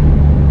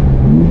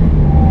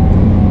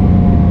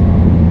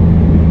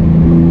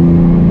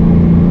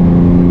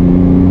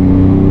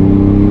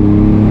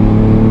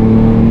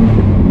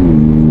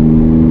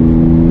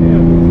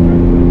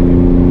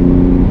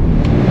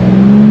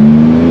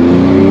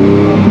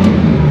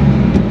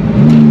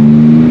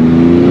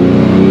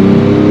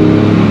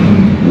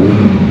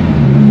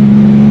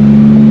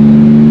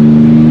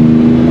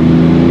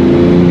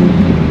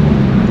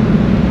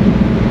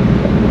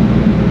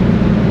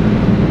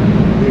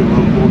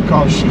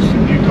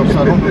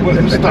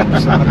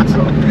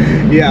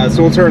 Yeah,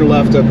 so we'll turn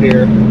left up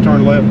here.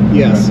 Turn left?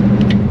 Yes. Okay.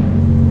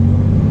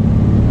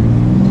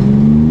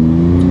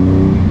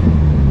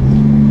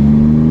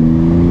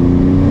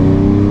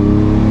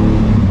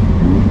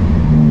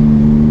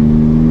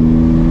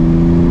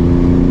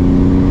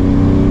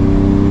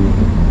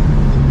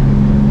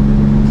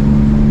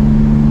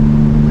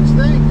 What do you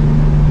think?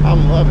 I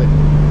love it.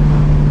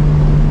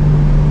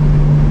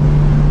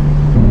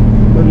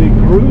 But it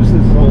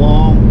cruises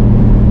along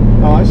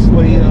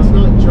nicely. It's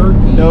not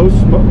jerky.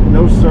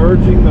 No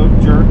surging, no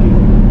jerking.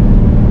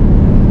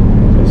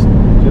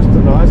 Just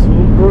a nice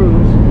little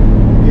cruise.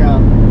 Yeah.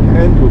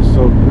 Handles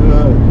so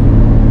good.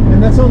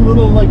 That's on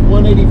little like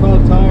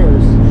 185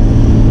 tires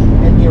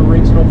and the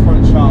original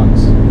front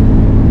shocks.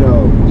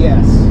 No.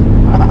 Yes.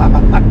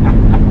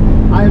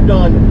 I have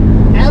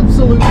done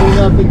absolutely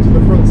nothing to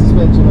the front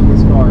suspension of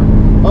this car.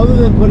 Other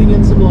than putting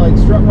in some like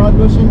strut rod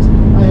bushings,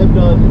 I have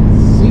done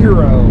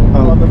zero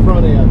on the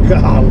front end.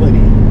 Golly.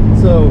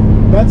 So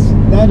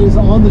that is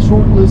on the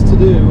short list to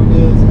do,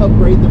 is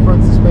upgrade the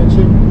front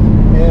suspension.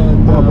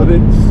 And but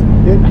it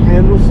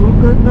handles so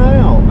good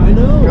now. I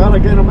know. God, I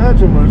can't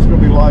imagine what it's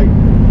going to be like.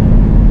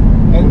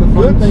 And the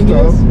fun thing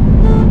is,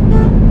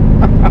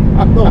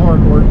 the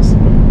hard works.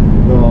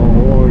 The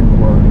hard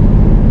work.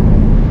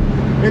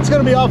 It's going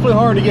to be awfully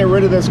hard to get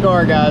rid of this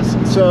car, guys.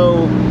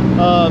 So,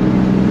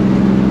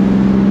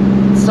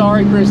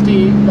 sorry,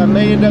 Christie. I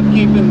may end up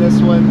keeping this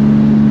one.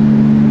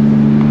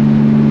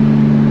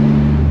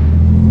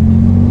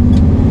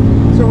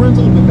 So it runs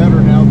a little bit better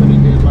now than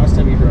it did last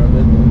time you drove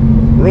it.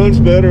 Runs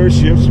better,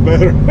 shifts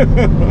better.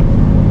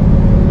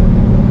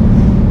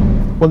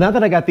 Well, now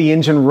that I got the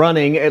engine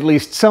running, at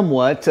least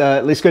somewhat,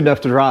 at least good enough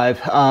to drive,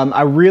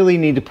 I really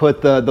need to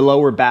put the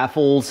lower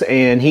baffles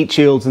and heat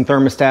shields and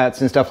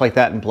thermostats and stuff like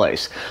that in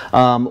place.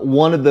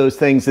 One of those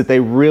things that they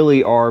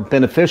really are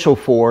beneficial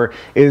for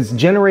is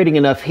generating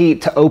enough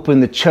heat to open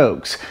the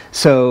chokes.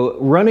 So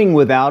running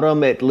without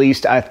them, at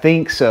least I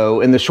think so,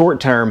 in the short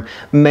term,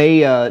 may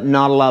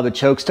not allow the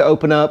chokes to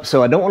open up.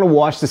 So I don't want to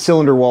wash the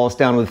cylinder walls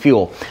down with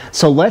fuel.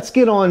 So let's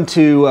get on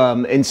to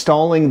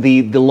installing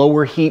the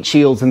lower heat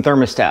shields and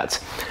thermostats.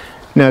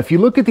 Now, if you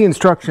look at the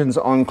instructions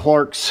on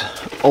Clark's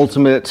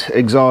Ultimate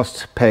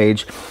Exhaust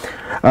page,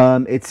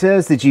 it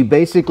says that you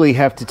basically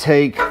have to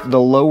take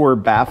the lower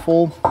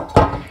baffle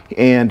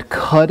and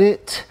cut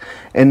it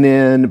and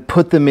then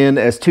put them in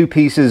as two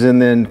pieces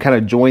and then kind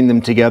of join them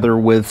together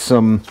with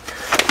some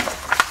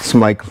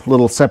like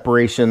little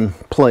separation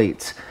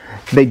plates.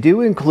 They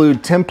do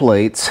include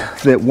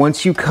templates that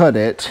once you cut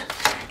it,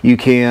 you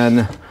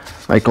can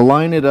like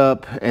line it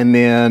up and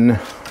then,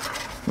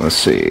 let's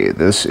see,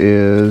 this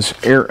is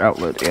air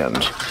outlet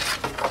end.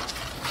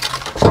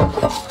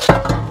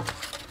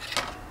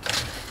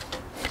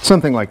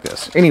 Something like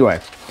this.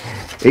 Anyway,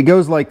 it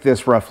goes like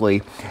this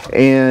roughly,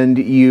 and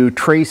you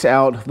trace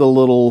out the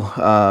little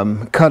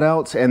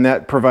cutouts, and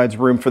that provides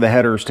room for the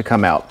headers to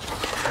come out.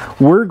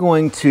 We're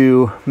going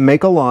to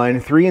make a line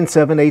 3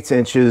 7/8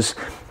 inches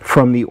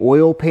from the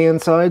oil pan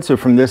side, so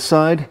from this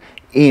side,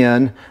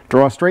 and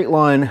draw a straight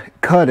line,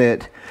 cut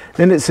it.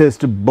 Then it says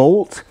to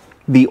bolt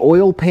the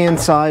oil pan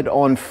side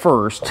on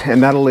first,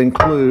 and that'll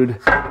include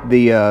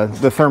the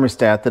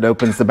thermostat that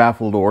opens the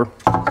baffle door.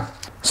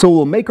 So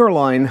we'll make our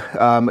line,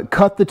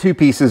 cut the two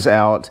pieces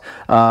out,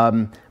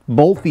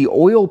 bolt the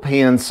oil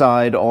pan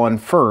side on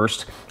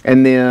first,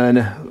 and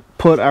then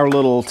put our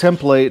little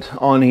template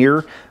on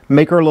here,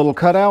 make our little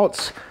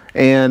cutouts,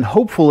 and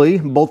hopefully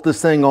bolt this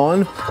thing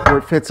on where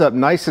it fits up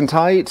nice and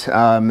tight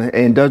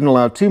and doesn't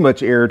allow too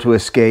much air to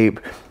escape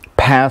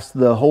past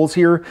the holes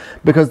here,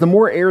 because the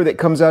more air that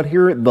comes out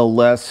here, the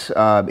less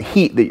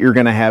heat that you're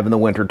going to have in the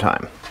winter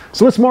time.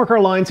 So let's mark our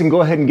lines and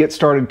go ahead and get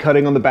started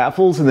cutting on the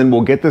baffles, and then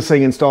we'll get this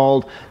thing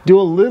installed, do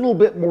a little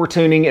bit more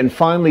tuning, and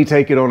finally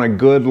take it on a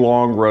good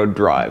long road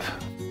drive.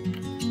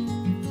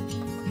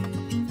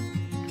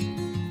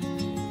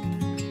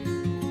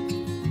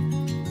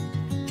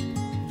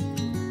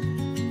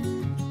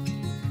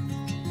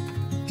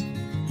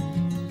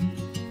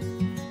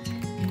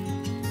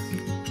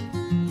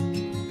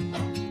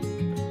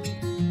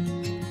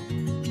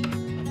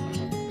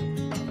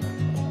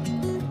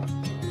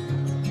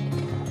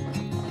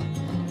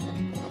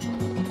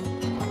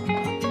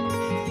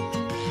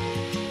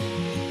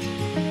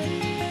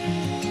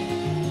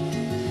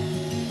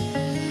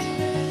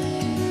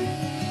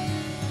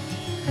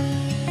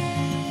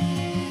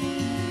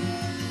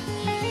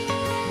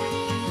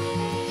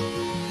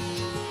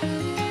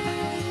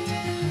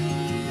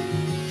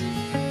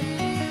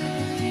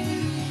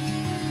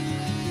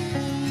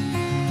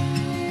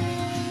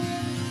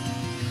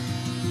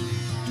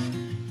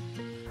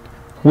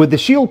 With the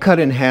shield cut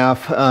in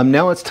half,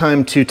 now it's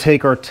time to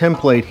take our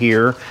template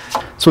here.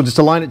 So just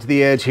align it to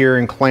the edge here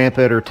and clamp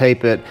it or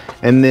tape it,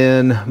 and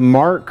then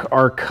mark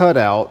our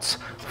cutouts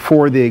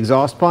for the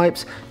exhaust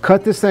pipes.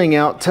 Cut this thing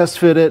out, test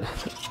fit it,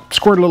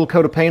 squirt a little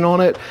coat of paint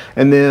on it,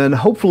 and then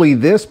hopefully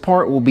this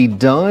part will be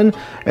done,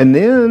 and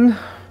then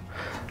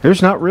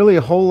there's not really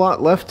a whole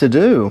lot left to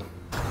do.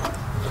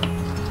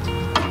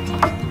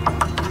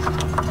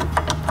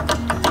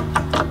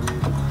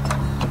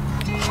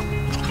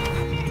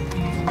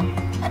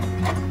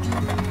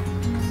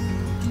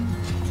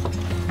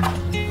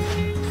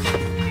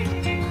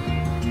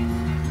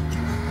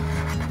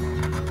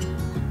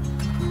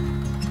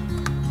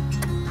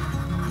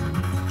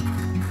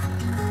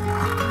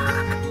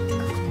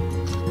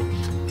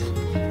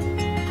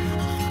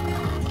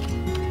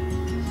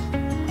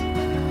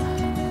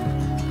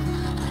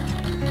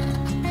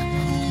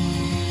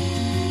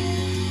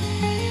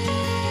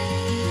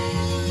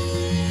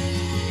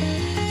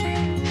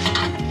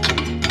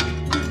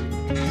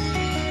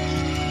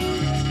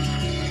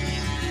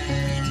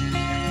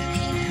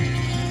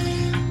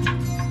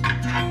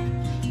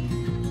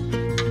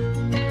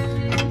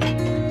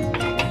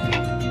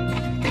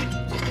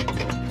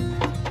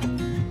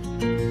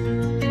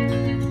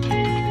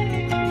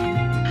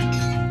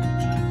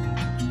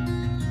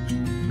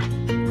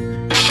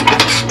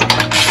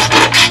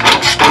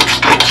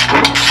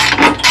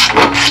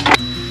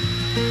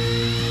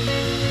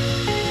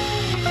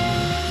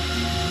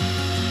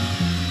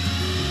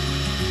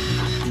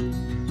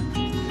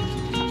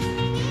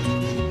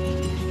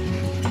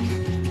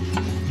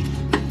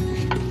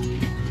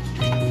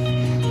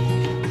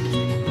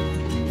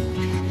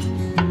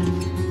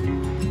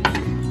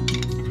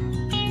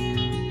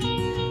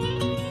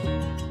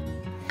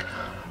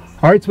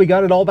 All right, so we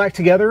got it all back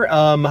together.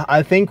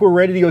 I think we're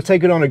ready to go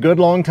take it on a good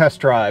long test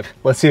drive.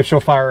 Let's see if she'll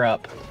fire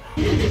up.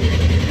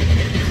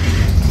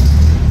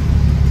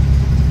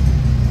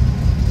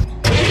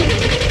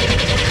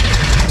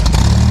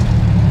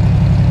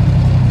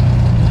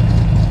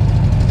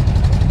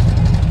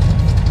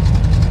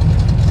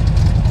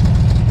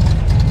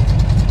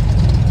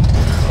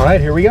 All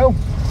right, here we go.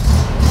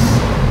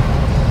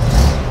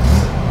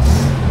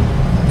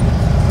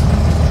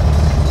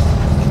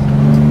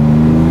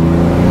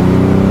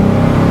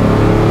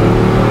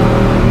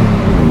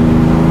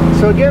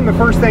 So again, the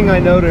first thing I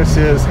notice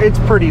is it's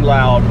pretty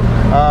loud.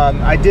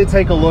 I did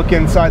take a look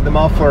inside the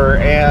muffler,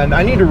 and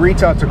I need to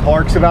reach out to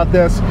Clark's about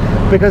this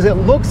because it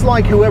looks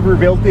like whoever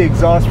built the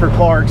exhaust for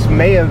Clark's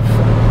may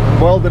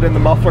have welded in the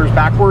mufflers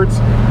backwards.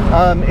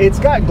 It's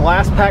got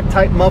glass pack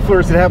type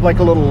mufflers that have like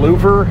a little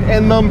louver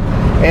in them,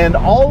 and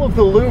all of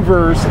the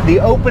louvers, the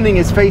opening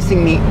is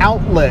facing the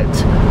outlet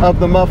of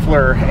the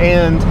muffler,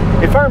 and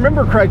if I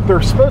remember correct,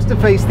 they're supposed to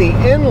face the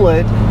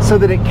inlet so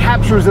that it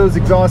captures those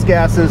exhaust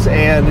gases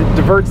and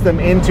diverts them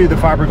into the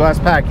fiberglass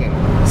packing.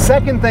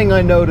 Second thing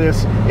I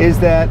notice is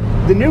that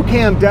the new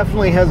cam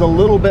definitely has a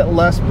little bit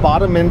less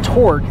bottom end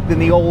torque than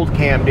the old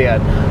cam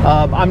did.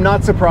 I'm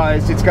not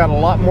surprised. It's got a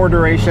lot more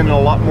duration and a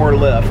lot more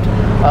lift.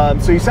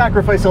 So you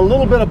sacrifice a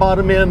little bit of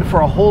bottom end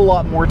for a whole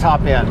lot more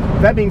top end.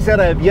 That being said,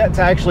 I have yet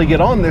to actually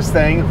get on this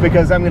thing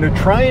because I'm going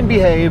to try and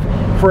behave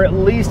for at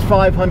least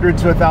 500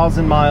 to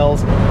 1,000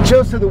 miles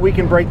just so that we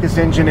can break this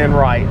engine in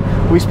right.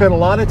 We spent a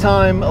lot of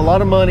time, a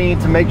lot of money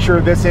to make sure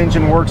this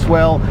engine works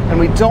well, and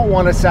we don't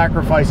want to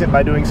sacrifice it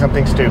by doing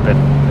something stupid.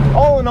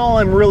 All in all,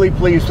 I'm really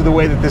pleased with the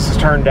way that this has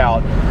turned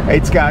out.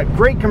 It's got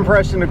great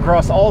compression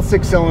across all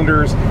 6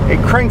 cylinders. It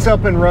cranks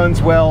up and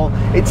runs well.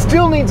 It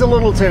still needs a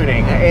little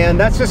tuning, and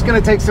that's just going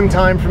to take some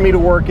time for me to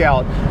work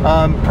out.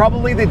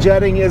 Probably the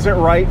jetting isn't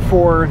right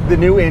for the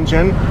new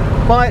engine,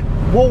 but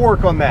we'll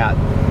work on that.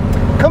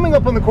 Coming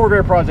up on the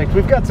Corvair project,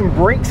 we've got some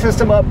brake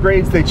system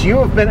upgrades that you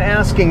have been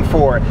asking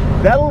for.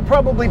 That'll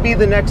probably be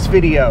the next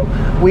video.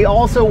 We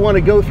also want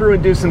to go through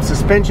and do some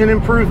suspension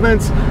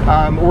improvements.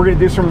 We're going to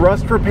do some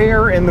rust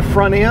repair in the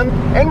front end,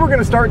 and we're going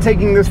to start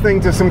taking this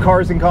thing to some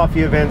cars and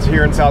coffee events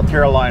here in South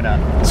Carolina.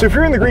 So if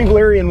you're in the Greenville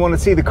area and want to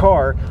see the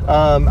car,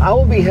 I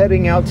will be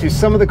heading out to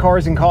some of the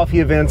cars and coffee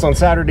events on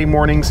Saturday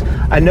mornings.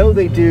 I know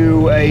they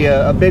do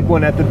a big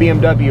one at the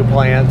BMW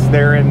plants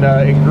there in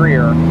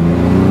Greer.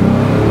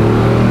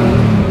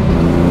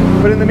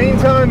 But in the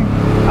meantime,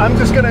 I'm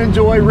just going to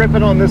enjoy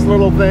ripping on this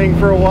little thing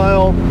for a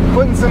while,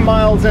 putting some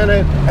miles in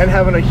it, and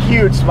having a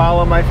huge smile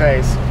on my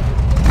face.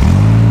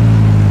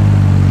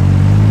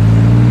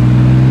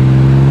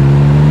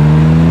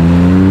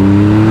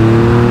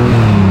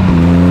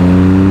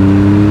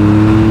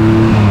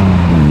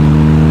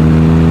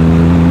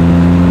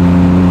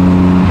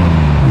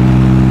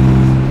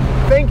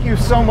 Thank you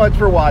so much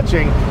for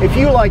watching. If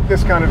you like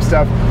this kind of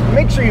stuff,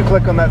 make sure you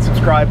click on that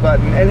subscribe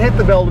button and hit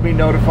the bell to be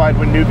notified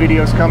when new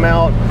videos come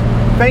out.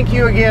 Thank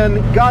you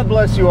again. God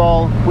bless you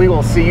all. We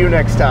will see you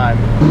next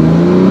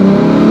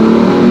time.